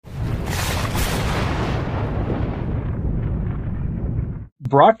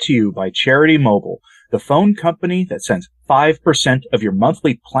brought to you by Charity Mobile, the phone company that sends 5% of your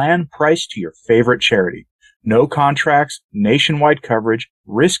monthly plan price to your favorite charity. No contracts, nationwide coverage,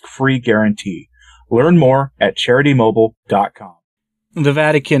 risk-free guarantee. Learn more at CharityMobile.com. The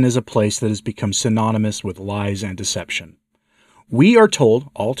Vatican is a place that has become synonymous with lies and deception. We are told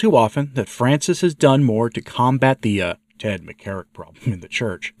all too often that Francis has done more to combat the Ted McCarrick problem in the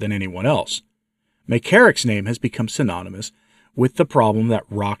church than anyone else. McCarrick's name has become synonymous with the problem that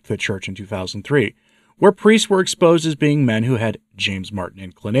rocked the church in 2003, where priests were exposed as being men who had James Martin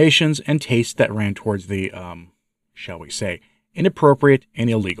inclinations and tastes that ran towards the, shall we say, inappropriate and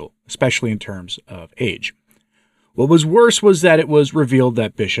illegal, especially in terms of age. What was worse was that it was revealed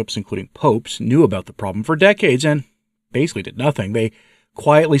that bishops, including popes, knew about the problem for decades and basically did nothing. They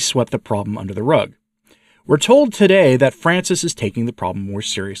quietly swept the problem under the rug. We're told today that Francis is taking the problem more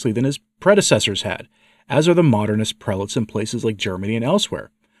seriously than his predecessors had, as are the modernist prelates in places like Germany and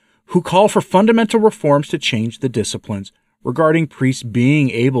elsewhere, who call for fundamental reforms to change the disciplines regarding priests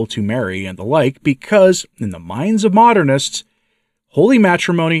being able to marry and the like, because, in the minds of modernists, holy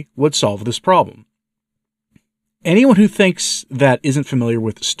matrimony would solve this problem. Anyone who thinks that isn't familiar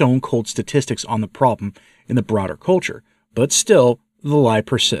with stone-cold statistics on the problem in the broader culture, but still, the lie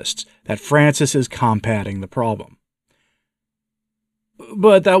persists that Francis is combating the problem.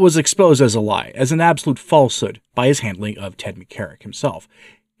 But that was exposed as a lie, as an absolute falsehood, by his handling of Ted McCarrick himself.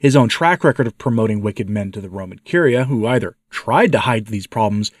 His own track record of promoting wicked men to the Roman Curia, who either tried to hide these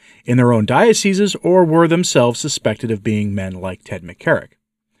problems in their own dioceses or were themselves suspected of being men like Ted McCarrick.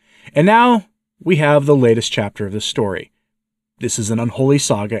 And now we have the latest chapter of this story. This is an unholy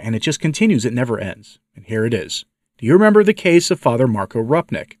saga, and it just continues. It never ends. And here it is. Do you remember the case of Father Marco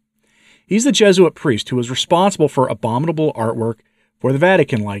Rupnik? He's the Jesuit priest who was responsible for abominable artwork for the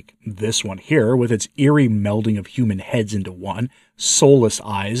Vatican, like this one here, with its eerie melding of human heads into one, soulless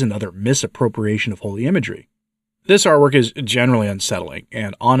eyes, and other misappropriation of holy imagery. This artwork is generally unsettling,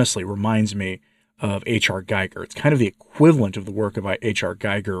 and honestly reminds me of H.R. Geiger. It's kind of the equivalent of the work of H.R.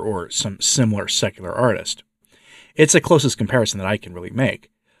 Geiger or some similar secular artist. It's the closest comparison that I can really make.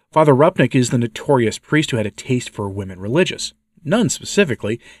 Father Rupnik is the notorious priest who had a taste for women religious, nuns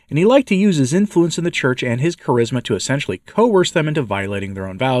specifically, and he liked to use his influence in the church and his charisma to essentially coerce them into violating their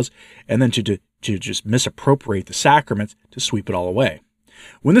own vows, and then to just misappropriate the sacraments to sweep it all away.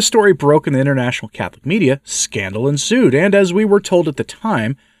 When the story broke in the international Catholic media, scandal ensued, and as we were told at the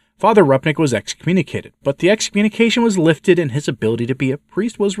time, Father Rupnik was excommunicated, but the excommunication was lifted and his ability to be a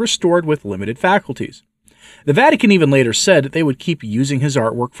priest was restored with limited faculties. The Vatican even later said that they would keep using his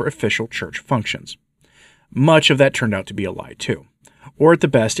artwork for official church functions. Much of that turned out to be a lie, too. Or at the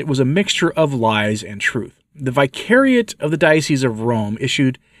best, it was a mixture of lies and truth. The Vicariate of the Diocese of Rome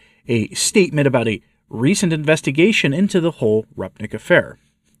issued a statement about a recent investigation into the whole Rupnik affair.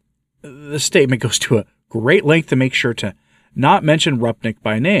 The statement goes to a great length to make sure to not mention Rupnik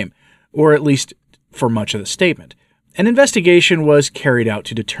by name, or at least for much of the statement. An investigation was carried out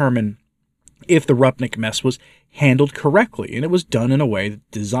to determine if the Rupnik mess was handled correctly, and it was done in a way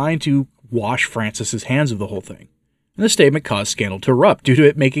designed to wash Francis's hands of the whole thing. And the statement caused scandal to erupt due to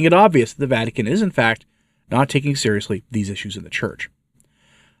it making it obvious that the Vatican is, in fact, not taking seriously these issues in the Church.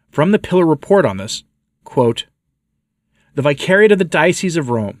 From the Pillar report on this, quote, "The Vicariate of the Diocese of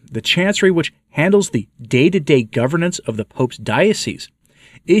Rome, the chancery which handles the day-to-day governance of the Pope's diocese,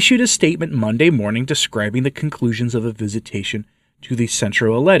 issued a statement Monday morning describing the conclusions of a visitation to the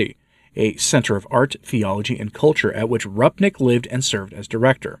Centro Aleti, a center of art, theology, and culture at which Rupnik lived and served as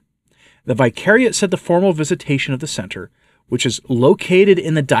director. The Vicariate said the formal visitation of the center, which is located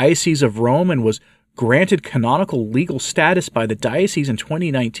in the Diocese of Rome and was granted canonical legal status by the diocese in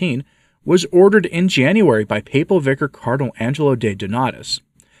 2019, was ordered in January by Papal Vicar Cardinal Angelo de Donatis.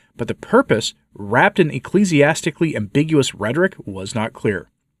 But the purpose, wrapped in ecclesiastically ambiguous rhetoric, was not clear.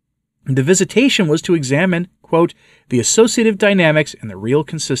 The visitation was to examine, quote, the associative dynamics and the real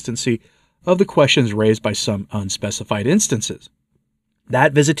consistency of the questions raised by some unspecified instances.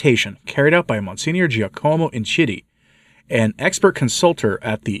 That visitation, carried out by Monsignor Giacomo Incidi, an expert consultor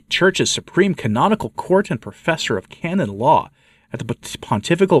at the Church's Supreme Canonical Court and professor of canon law at the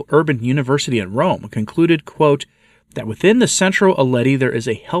Pontifical Urban University in Rome, concluded, quote, that within the Centro Aleti there is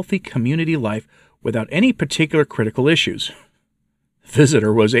a healthy community life without any particular critical issues. The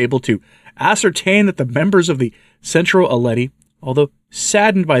visitor was able to ascertain that the members of the Centro Aleti, although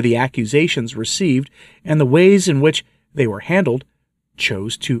saddened by the accusations received and the ways in which they were handled,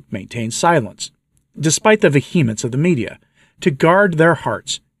 chose to maintain silence, despite the vehemence of the media, to guard their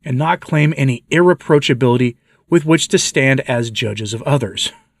hearts and not claim any irreproachability with which to stand as judges of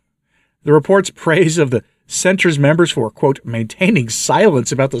others. The report's praise of the center's members for, quote, maintaining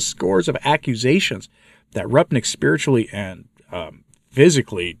silence about the scores of accusations that Rupnik spiritually and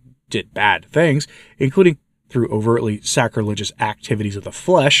physically did bad things, including through overtly sacrilegious activities of the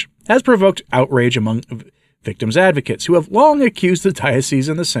flesh, has provoked outrage among victims' advocates who have long accused the diocese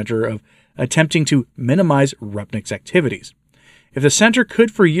and the center of attempting to minimize Rupnik's activities. If the center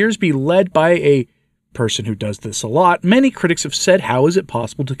could for years be led by a person who does this a lot, many critics have said, how is it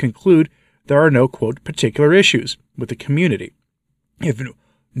possible to conclude there are no, quote, particular issues with the community? If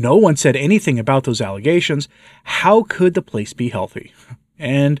no one said anything about those allegations, how could the place be healthy?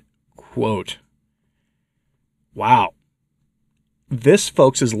 End quote. Wow. This,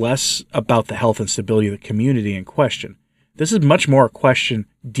 folks, is less about the health and stability of the community in question. This is much more a question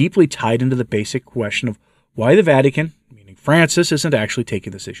deeply tied into the basic question of why the Vatican, meaning Francis, isn't actually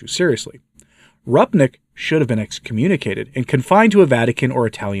taking this issue seriously. Rupnik should have been excommunicated and confined to a Vatican or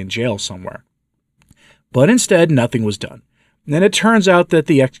Italian jail somewhere. But instead, nothing was done. And it turns out that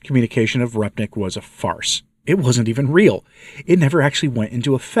the excommunication of Rupnik was a farce. It wasn't even real. It never actually went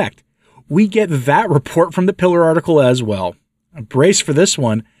into effect. We get that report from the Pillar article as well. Brace for this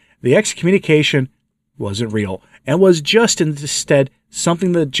one. The excommunication wasn't real and was just instead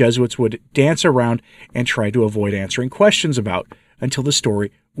something the Jesuits would dance around and try to avoid answering questions about until the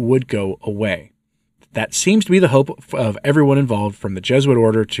story would go away. That seems to be the hope of everyone involved, from the Jesuit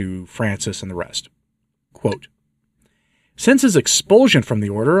order to Francis and the rest. Quote, since his expulsion from the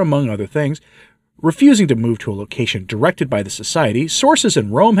order, among other things, refusing to move to a location directed by the society, sources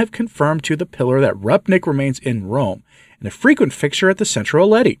in Rome have confirmed to the Pillar that Rupnik remains in Rome and a frequent fixture at the Centro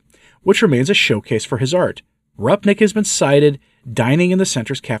Aleti, which remains a showcase for his art. Rupnik has been cited dining in the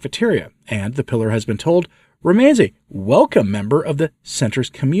center's cafeteria, and, the Pillar has been told, remains a welcome member of the center's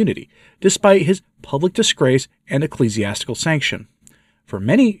community, despite his public disgrace and ecclesiastical sanction. For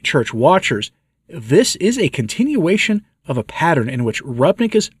many church watchers, this is a continuation of a pattern in which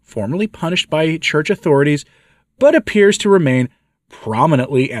Rupnik is formally punished by church authorities, but appears to remain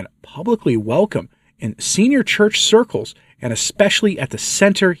prominently and publicly welcome in senior church circles, and especially at the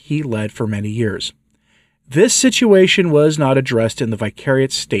center he led for many years. This situation was not addressed in the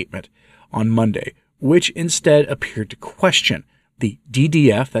Vicariate statement on Monday, which instead appeared to question the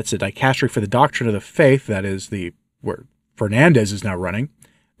DDF, that's the Dicastery for the Doctrine of the Faith, that is where Fernandez is now running,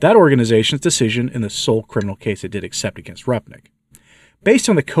 that organization's decision in the sole criminal case it did accept against Rupnik. Based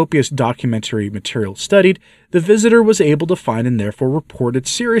on the copious documentary material studied, the visitor was able to find and therefore reported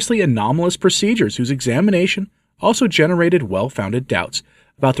seriously anomalous procedures whose examination also generated well-founded doubts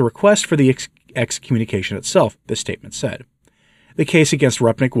about the request for the excommunication itself, the statement said. The case against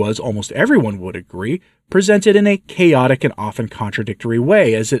Rupnik was, almost everyone would agree, presented in a chaotic and often contradictory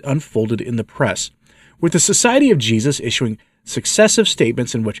way as it unfolded in the press, with the Society of Jesus issuing successive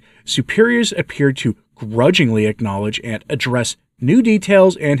statements in which superiors appeared to grudgingly acknowledge and address new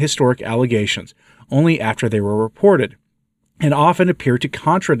details and historic allegations only after they were reported, and often appeared to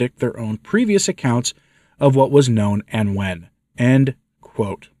contradict their own previous accounts of what was known and when. End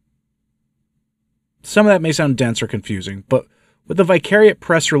quote. Some of that may sound dense or confusing, but what the Vicariate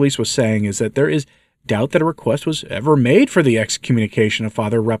press release was saying is that there is doubt that a request was ever made for the excommunication of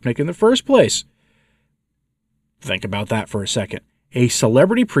Father Rupnik in the first place. Think about that for a second. A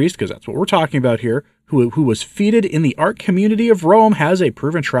celebrity priest, because that's what we're talking about here, who was feted in the art community of Rome, has a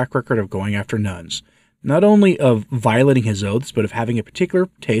proven track record of going after nuns. Not only of violating his oaths, but of having a particular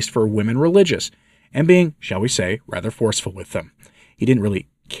taste for women religious, and being, shall we say, rather forceful with them. He didn't really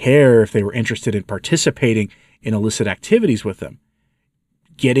care if they were interested in participating in illicit activities with them.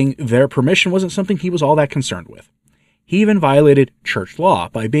 Getting their permission wasn't something he was all that concerned with. He even violated church law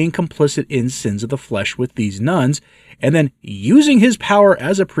by being complicit in sins of the flesh with these nuns, and then using his power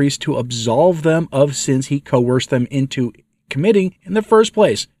as a priest to absolve them of sins he coerced them into committing in the first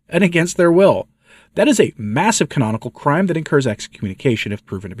place, and against their will. That is a massive canonical crime that incurs excommunication if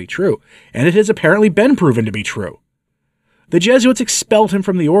proven to be true, and it has apparently been proven to be true. The Jesuits expelled him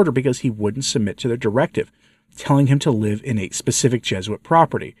from the order because he wouldn't submit to their directive, telling him to live in a specific Jesuit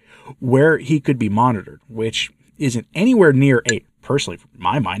property, where he could be monitored, which isn't anywhere near personally, from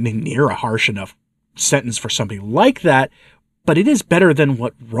my mind, near a harsh enough sentence for somebody like that, but it is better than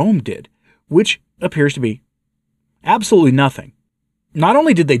what Rome did, which appears to be absolutely nothing. Not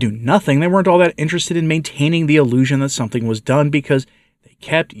only did they do nothing, they weren't all that interested in maintaining the illusion that something was done, because they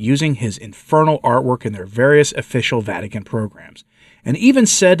kept using his infernal artwork in their various official Vatican programs, and even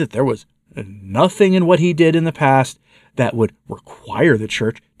said that there was nothing in what he did in the past that would require the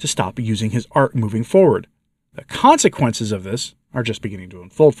church to stop using his art moving forward. The consequences of this are just beginning to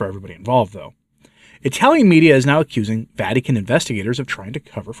unfold for everybody involved, though. Italian media is now accusing Vatican investigators of trying to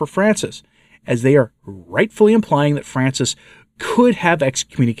cover for Francis, as they are rightfully implying that Francis could have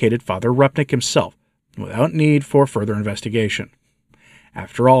excommunicated Father Rupnik himself without need for further investigation.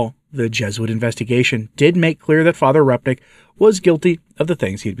 After all, the Jesuit investigation did make clear that Father Rupnik was guilty of the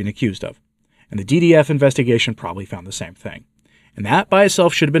things he had been accused of, and the DDF investigation probably found the same thing. And that by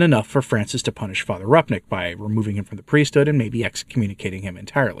itself should have been enough for Francis to punish Father Rupnik by removing him from the priesthood and maybe excommunicating him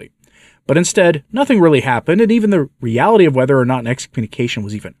entirely. But instead, nothing really happened, and even the reality of whether or not an excommunication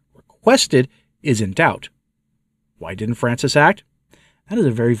was even requested is in doubt. Why didn't Francis act? That is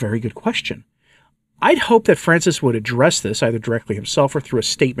a very, very good question. I'd hope that Francis would address this either directly himself or through a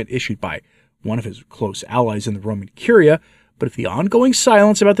statement issued by one of his close allies in the Roman Curia, but if the ongoing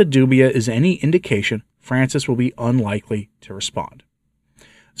silence about the dubia is any indication, Francis will be unlikely to respond.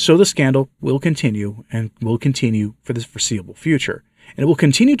 So the scandal will continue and will continue for the foreseeable future, and it will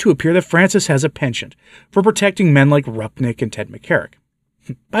continue to appear that Francis has a penchant for protecting men like Rupnik and Ted McCarrick.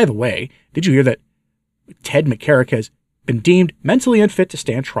 By the way, did you hear that Ted McCarrick has been deemed mentally unfit to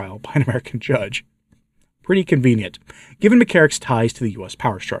stand trial by an American judge? Pretty convenient, given McCarrick's ties to the U.S.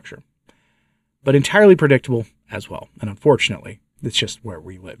 power structure. But entirely predictable as well, and unfortunately, it's just where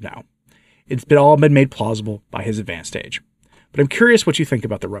we live now. It's all been made plausible by his advanced age. But I'm curious what you think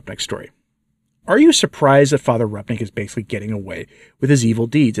about the Rupnik story. Are you surprised that Father Rupnik is basically getting away with his evil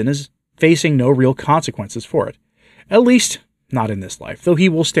deeds and is facing no real consequences for it? At least, not in this life, though he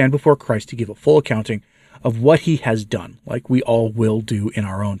will stand before Christ to give a full accounting of what he has done, like we all will do in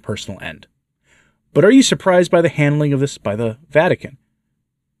our own personal end. But are you surprised by the handling of this by the Vatican?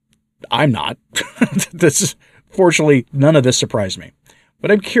 I'm not. Fortunately, none of this surprised me.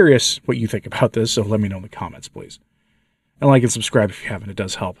 But I'm curious what you think about this, so let me know in the comments, please. And like and subscribe if you haven't, it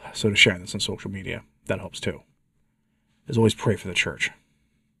does help. So to sharing this on social media, that helps too. As always, pray for the church.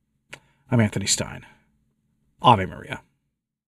 I'm Anthony Stein. Ave Maria.